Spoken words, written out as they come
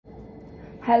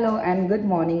Hello and good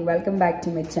morning. Welcome back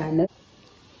to my channel.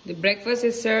 The breakfast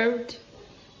is served,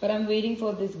 but I'm waiting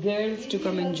for these girls to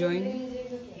come and join.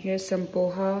 Here's some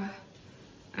poha,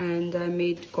 and I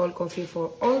made cold coffee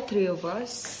for all three of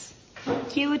us.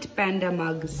 Cute panda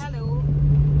mugs. Hello.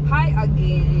 Hi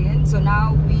again. So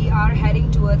now we are heading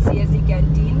towards CSE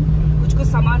canteen. कुछ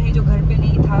सामान है जो घर पे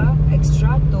नहीं था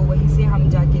extra, तो वहीं से हम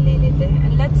जाके ले लेते हैं.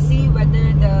 And let's see whether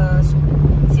the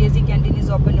CSE canteen is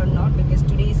open or not, because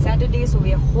today is Saturday, so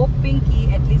we are hoping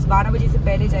कि at least 12 बजे से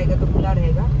पहले जाएगा तो खुला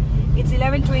रहेगा. It's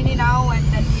 11:20 now, and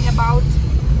then in about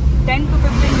 10 to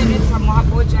 15 minutes हम वहाँ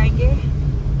पहुँच जाएंगे.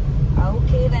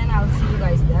 Okay, then I'll see you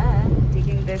guys there.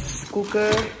 Taking this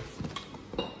cooker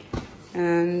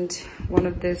and one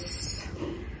of this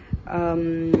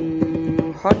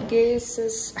hot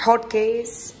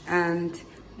case and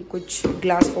kuch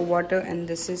glass for water, and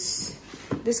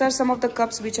these are some of the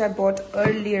cups which I bought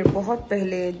earlier. बहुत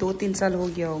पहले 2-3 साल हो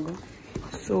गया होगा.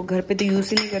 So घर पे तो use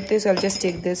ही नहीं करते, so I'll just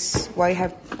take this.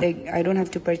 I don't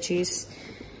have to purchase.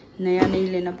 नया नहीं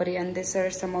लेना पड़े. And these are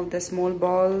some of the small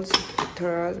balls,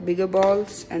 bigger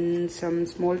balls, and some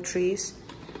small trays.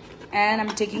 And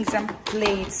I'm taking some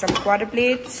plates, some quarter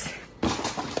plates.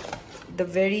 The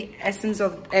very essence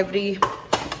of every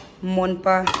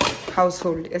Monpa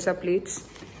household is a plates.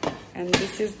 And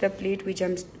this is the plate which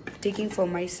I'm taking for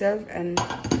myself, and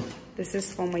this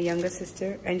is for my younger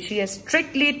sister. And she has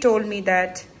strictly told me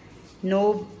that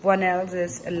no one else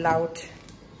is allowed.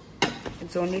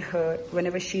 It's only her.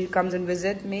 Whenever she comes and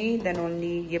visit me, then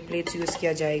only ye plates use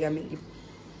kiya jayega meri.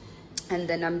 And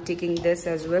then I'm taking this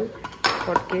as well,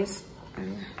 hot case.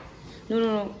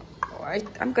 No.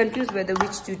 I'm confused whether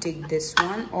which to take, this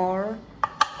one or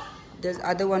there's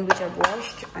other one which I've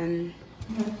washed. And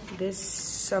this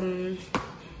some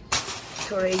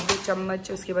थोड़ा 1-2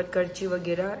 चम्मच, उसके बाद करची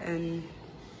वगैरह. And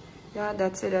yeah,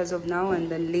 that's it as of now.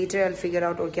 And then later I'll figure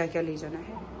out और क्या क्या ले जाना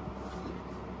है.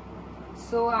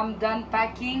 So I'm done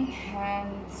packing,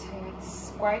 and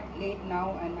it's quite late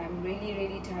now, and I'm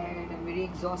really tired. I'm very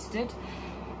exhausted.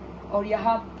 और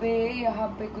यहाँ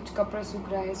पे कुछ कपड़ा सूख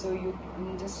रहा है, so you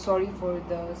just sorry for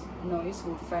the noise.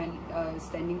 वो फैन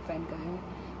स्टैंडिंग फैन का है.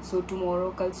 So tomorrow,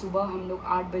 कल सुबह हम लोग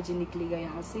 8 बजे निकलेगा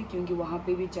यहाँ से, क्योंकि वहाँ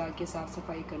पे भी जाके साफ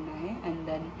सफाई करना है. And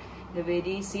then the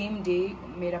very same day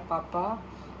मेरा पापा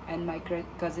and my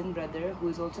cousin brother who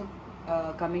is also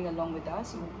coming along with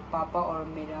us, पापा और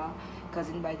मेरा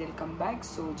cousin भाई they'll come back.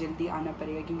 So जल्दी आना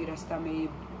पड़ेगा, क्योंकि रास्ता में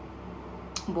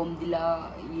बोमदिला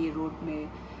ये रोड में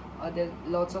there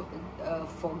lots of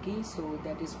foggy, so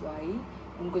that is why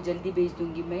उनको जल्दी भेज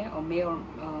दूंगी मैं. और मैं और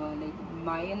like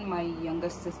I and my younger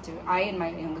sister, I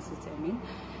mean,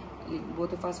 like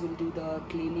both of us will do the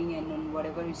cleaning and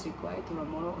whatever is required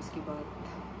tomorrow. उसके बाद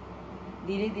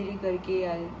धीरे करके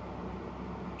I'll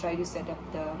try to set up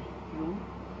the room.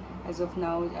 As of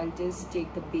now, I'll just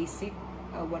take the basic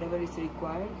whatever is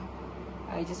required.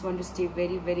 I just want to stay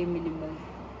very minimal.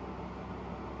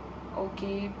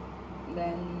 Okay,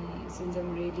 then since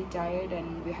I'm really tired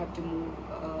and we have to move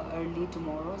early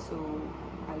tomorrow, so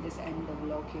I'll just end the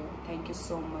vlog here. Thank you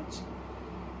so much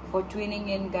for tuning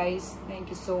in, guys. Thank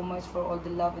you so much for all the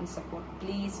love and support.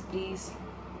 Please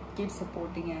keep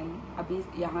supporting. And अभी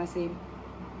यहाँ से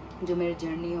जो मेरा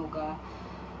journey होगा,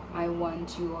 I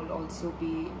want you all also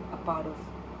be a part of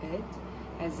it.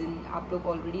 As in आप लोग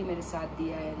already मेरे साथ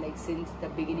दिया है, like since the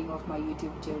beginning of my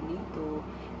YouTube journey. तो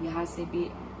यहाँ से भी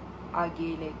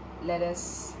आगे like let us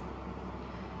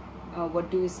what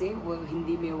do you say, वो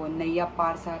हिंदी में वो नैया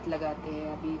पार साथ लगाते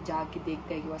हैं. अभी जाके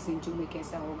देखते हैं कि वहाँ सिंचू में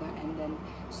कैसा होगा. एंड देन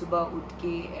सुबह उठ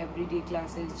के एवरीडे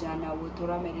क्लासेस जाना, वो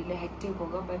थोड़ा मेरे लिए हेक्टिक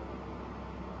होगा, बट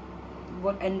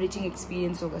what enriching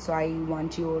experience होगा. So I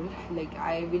want you all, like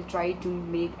I will try to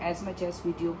make as much as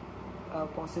video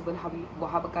possible. हम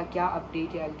वहाँ का क्या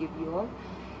update है I'll give you all.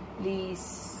 Please,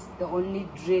 the only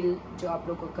drill जो आप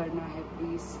लोग को करना है,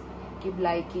 please keep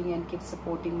liking and keep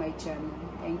supporting my channel.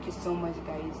 Thank you so much,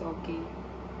 guys. Okay,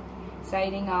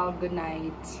 signing out. Good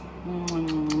night.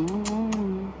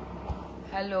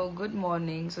 Hello, good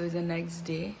morning. So it's the next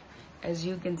day. As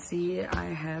you can see, I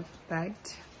have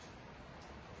packed,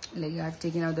 like I've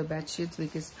taken out the bed sheets,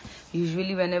 because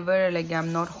usually whenever like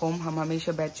I'm not home, हम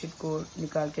हमेशा bed sheet को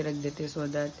निकाल के रख देते, so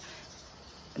that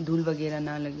धूल वगैरह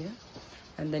ना लगे.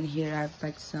 And then here I've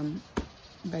packed some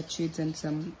bed sheets and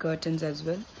some curtains as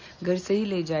well. घर से ही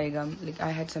ले जाएगा, like I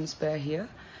had some spare here.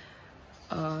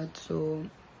 So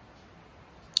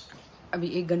अभी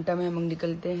 1 घंटा में हम लोग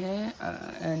निकलते हैं.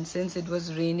 And since it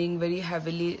was raining very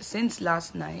heavily since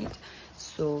last night,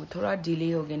 so थोड़ा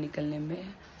delay हो गया निकलने में.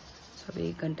 So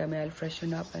अभी 1 घंटा में I'll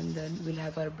freshen up and then we'll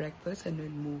have our breakfast and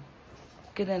we'll move.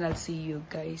 Okay, then I'll see you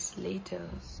guys later.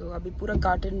 So अभी पूरा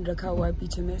कार्टन रखा हुआ है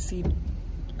पीछे में, सीट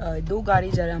 2 गाड़ी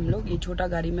जा रहे हैं हम लोग। ये छोटा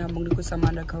गाड़ी में हम लोग ने कुछ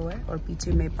सामान रखा हुआ है और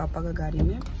पीछे में पापा का गाड़ी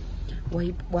में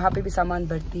वहाँ पे भी सामान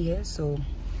भरती है। सो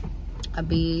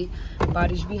अभी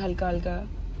बारिश भी हल्का हल्का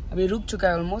अभी रुक चुका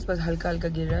है ऑलमोस्ट, बस हल्का हल्का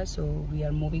गिर रहा है। So we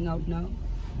are moving out now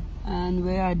and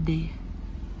where are they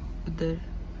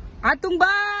उधर तुम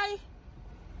बाय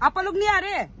आप लोग नहीं आ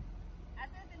रहे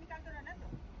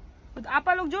आप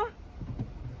लोग जो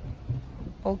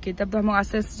ओके तब तो हम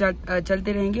आस्ते आस्ते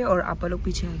चलते रहेंगे और आप लोग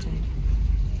पीछे आ जाएंगे।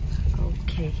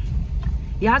 ओके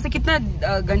यहाँ से कितना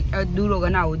दूर होगा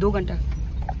ना वो 2 घंटा?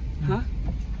 हाँ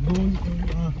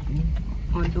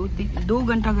और 2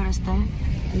 घंटा का रास्ता है।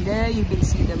 There you can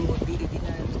see them धीरे धीरे।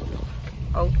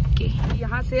 ओके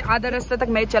यहाँ से आधा रास्ता तक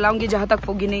मैं चलाऊंगी जहाँ तक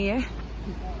फोगी नहीं है।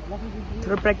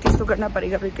 थोड़ा प्रैक्टिस तो करना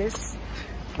पड़ेगा बिकॉज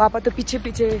पापा तो पीछे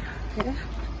पीछे है।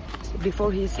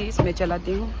 बिफोर ही सीज मैं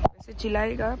चलाती हूँ, वैसे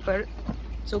चिल्लाएगा पर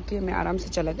ओके मैं आराम से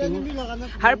चलाती हूँ।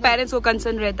 हर पेरेंट्स को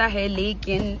कंसर्न रहता है,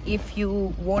 लेकिन if you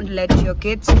won't let your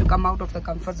kids to come out of the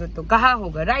comfort zone तो कहाँ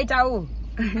होगा, राइट? आओ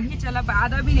चला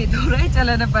आधा भी नहीं तो राइट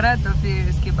चलाना पड़ा। तो फिर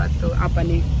इसके बाद तो आपा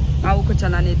ने आओ को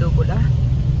चलाने दो बोला,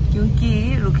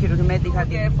 क्योंकि रुकी मैं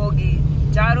दिखाती है फोगी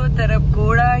चारों तरफ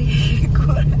घोड़ा ही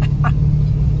घोड़ा।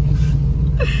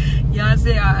 यहाँ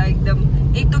से एकदम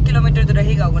 1-2 किलोमीटर तो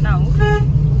रहेगा वो ना,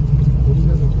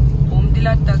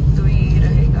 ओमदिला तक तो ही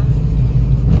रहेगा।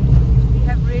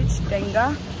 टेंगा,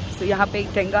 so यहाँ पे एक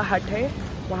टेंगा हट है,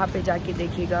 वहाँ पे जाके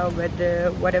देखिएगा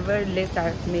whatever list I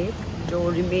have made जो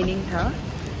रिमेनिंग था।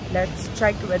 लेट्स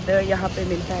चेक वेदर यहाँ पे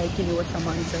मिलता है कि नहीं वो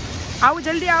सामान सब। आओ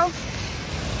जल्दी आओ।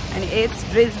 And it's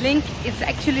drizzling, it's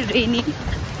actually raining,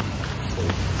 so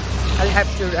I'll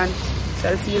have to run, so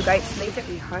I'll see you guys later।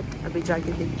 हट अभी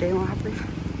जाके देखते हैं वहाँ पे।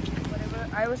 Whatever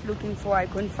I was looking for I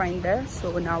couldn't find there,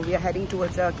 so now we are heading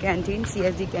towards a canteen,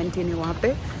 CSD canteen है वहाँ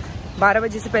पे। 12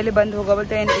 बजे से पहले बंद होगा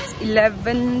बोलते हैं। It's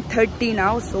 11:30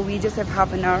 now, so we just have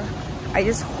half an hour. I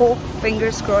just hope,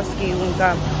 fingers crossed कि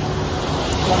उनका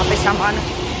वहाँ पे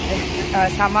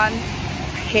सामान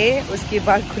है, उसके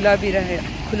बाद खुला भी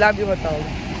होता होगा।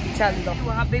 चलो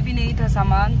वहाँ पे भी नहीं था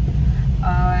सामान,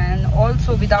 and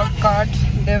also without cart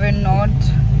they were not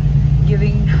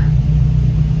giving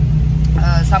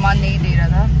सामान नहीं दे रहा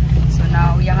था। So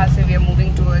now यहाँ से we are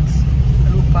moving towards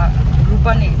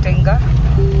रूपा नहीं टेंगा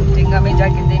में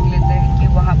जाके देख लेते हैं कि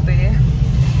वहाँ पे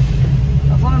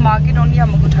वो मार्केट ओनली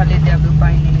हम लोग उठा लेते हैं, अभी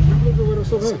उपाय नहीं।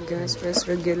 गैस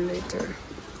रेगुलेटर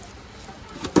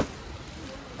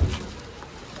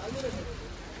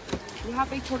यहाँ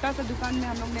पे एक छोटा सा दुकान में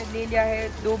हम लोग ने ले लिया है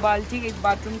 2 बाल्टी, एक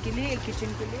बाथरूम के लिए, एक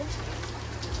किचन के लिए।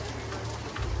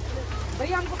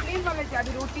 भैया हमको प्लेन वाला चाहिए,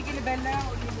 अभी रोटी के लिए बेलना है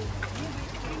और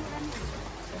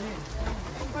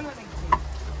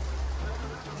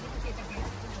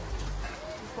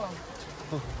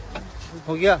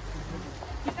हो गया।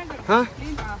 हाँ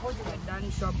डन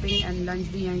शॉपिंग एंड लंच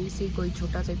भी यहीं से कोई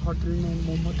छोटा सा होटल में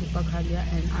मोमो थुप्पा खा लिया।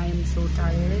 And I am so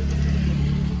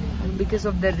tired because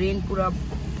of the rain,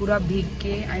 पूरा भीग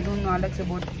के आई डोंट नो, अलग से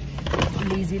बहुत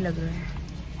लेजी लग रहा है।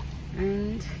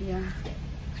 एंड या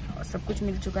सब कुछ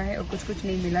मिल चुका है और कुछ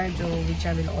नहीं मिला है जो विच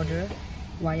I will order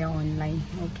via online.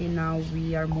 Okay, now we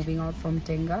are moving out from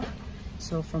Tenga.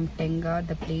 So from Tenga,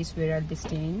 the place where I'll be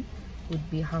staying would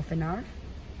be half an hour,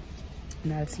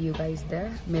 and I'll see you guys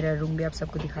there. मेरा room भी आप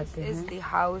सबको दिखाते हैं। This is the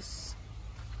house.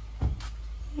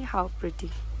 How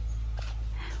pretty.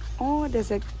 Oh,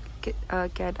 there's a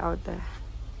cat out there.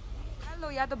 Hello,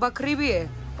 यहाँ तो बकरी भी है।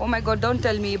 Oh my God, don't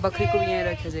tell me बकरी को भी यहाँ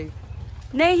रखा जाएगा।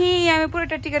 नहीं, यहाँ में पूरा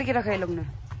टट्टी करके रखा है लोग ने।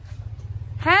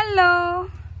 Hello.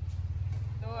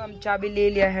 हम चाबी ले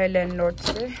लिया है लैंडलॉर्ड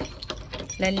से,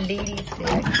 लैंडलेडी से।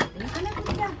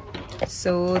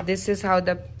 So this is how the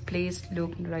place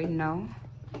look right now.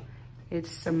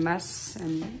 It's a mess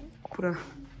and पूरा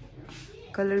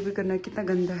कलर भी करना कितना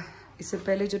गंदा है। इससे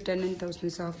पहले जो टेनेंट था उसने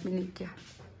साफ भी नहीं किया।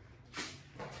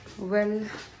 वेल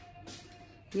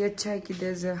ये अच्छा है कि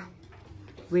there is a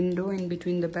window in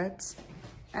between the beds,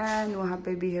 and वहाँ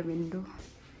पे भी है विंडो।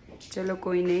 चलो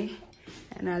कोई नहीं,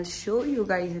 and I'll show you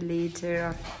guys later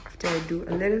after I do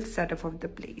a little setup of the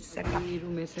place. ये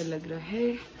रूम ऐसा लग रहा है।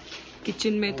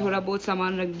 किचन में थोड़ा बहुत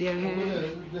सामान रख दिया है,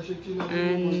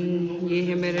 एंड ये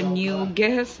है मेरा new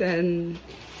gas and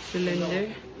cylinder.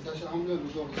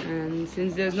 And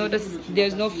since there's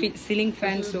no ceiling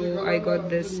fan, so I got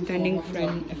this standing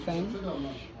fan.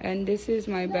 And this is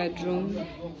my bedroom,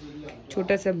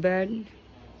 छोटा सा बेड।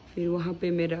 फिर वहाँ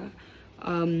पे मेरा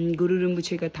गुरु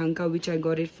रिम्बुचे का थांका विच I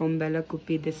got it from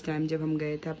बेलाकुप्पी this time जब हम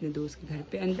गए थे अपने दोस्त के घर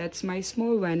पे. And that's my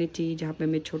small vanity जहाँ पे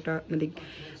मैं छोटा मतलब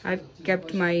I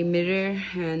kept my mirror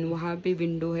and वहाँ पे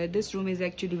विंडो है. This room is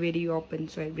actually very open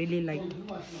so I really like it.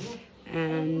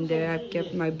 And I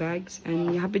kept my bags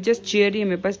and यहाँ पे जस्ट चेयर ही है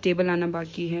मेरे पास, टेबल आना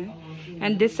बाकी है.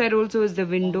 And this side also is the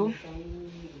window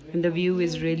and the view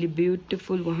is really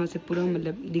beautiful. वहाँ से पूरा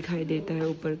मतलब दिखाई देता है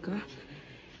ऊपर का.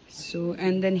 So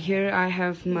and then here I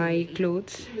have my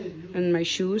clothes and my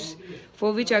shoes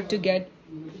for which I have to get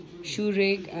shoe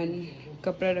rake and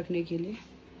kapra rakhne ke liye.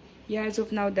 Yeah, as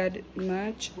of now that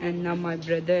much. And now my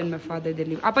brother and my father they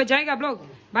leave. Apa jayega vlog.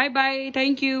 Bye bye.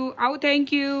 Thank you. Ao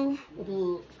thank you.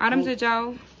 Aram se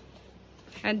jao.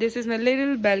 And this is my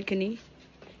little balcony.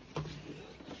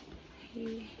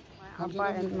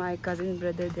 Appa and my cousin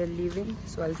brother they're leaving,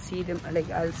 so I'll see them, like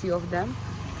I'll see of them.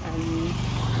 And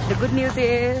the good news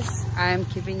is I am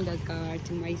keeping the car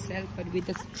to myself, but with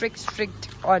a strict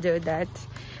order that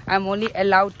I'm only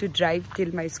allowed to drive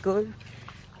till my school.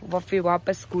 फिर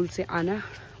वापस school से आना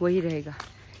वही रहेगा,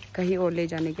 कहीं और ले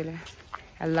जाने के लिए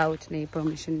अलाउड नहीं,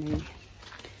 परमिशन नहीं.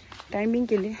 टाइमिंग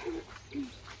के लिए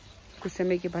कुछ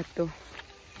समय के बाद तो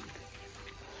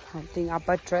आई थिंक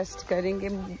आप ट्रस्ट करेंगे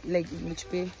लाइक मुझ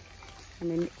पे. आई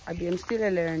मीन अभी हम स्टिल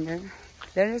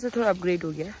लर्नर से थोड़ा अपग्रेड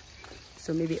हो गया.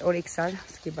 सो मे बी और एक साल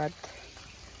उसके बाद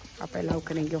आप अलाउ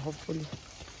करेंगे होपफुली.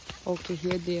 Okay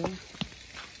here there.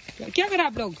 क्या कर रहे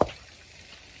आप लोग?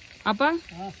 आपा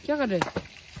क्या कर रहे हैं?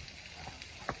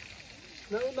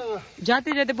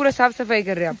 जाते जाते पूरा साफ सफाई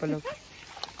कर रहे हैं आप लोग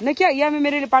ना. क्या यहाँ में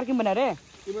मेरे लिए पार्किंग बना रहे हैं?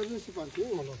 Emergency parking.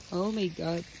 Oh my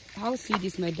God, how sweet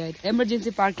is my dad.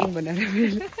 Emergency parking बना रहे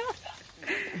हैं.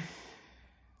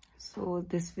 So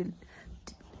this will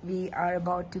we are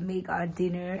about to make our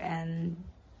dinner and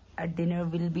our dinner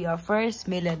will be our first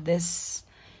meal at this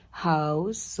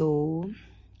house. So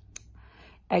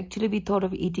actually we thought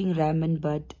of eating ramen,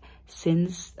 but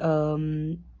since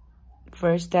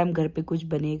first time घर पे कुछ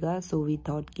बनेगा, so we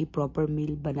thought कि proper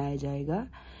meal बनाया जाएगा.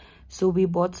 So we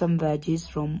bought some veggies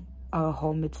from our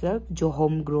home itself, जो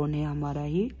home grown है हमारा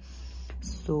ही.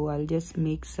 So I'll just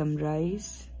make some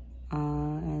rice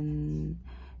and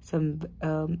some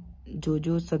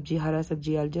जो सब्जी, हरा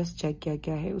सब्जी I'll just check क्या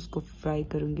क्या है, उसको फ्राई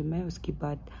करूँगी मैं. उसके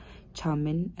बाद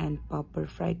चाउमीन एंड पापड़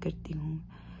फ्राई करती हूँ.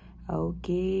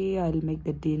 Okay, I'll make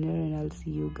the dinner and I'll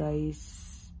see you guys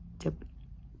जब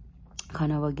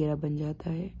खाना वगैरह बन जाता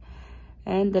है.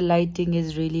 And the lighting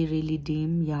is really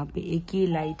deem. यहाँ पे एक ही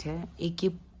लाइट है, एक ही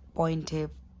पॉइंट है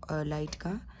लाइट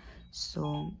का.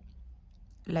 सो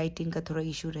लाइटिंग का थोड़ा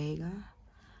इशू रहेगा.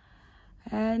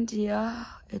 एंड या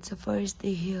it's a first day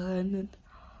here.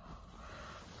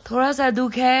 थोड़ा सा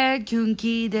दुख है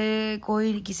क्योंकि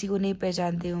कोई किसी को नहीं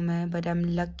पहचानती हूँ मैं, but I am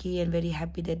lucky and very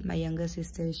happy that my younger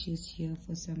sister she is here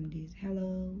for some days.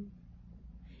 Hello.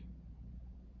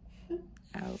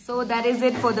 So that is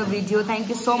it for the video. Thank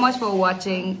you so much for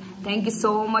watching. Thank you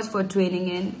so much for tuning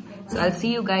in. So I'll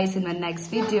see you guys in my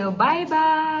next video. Bye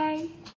bye.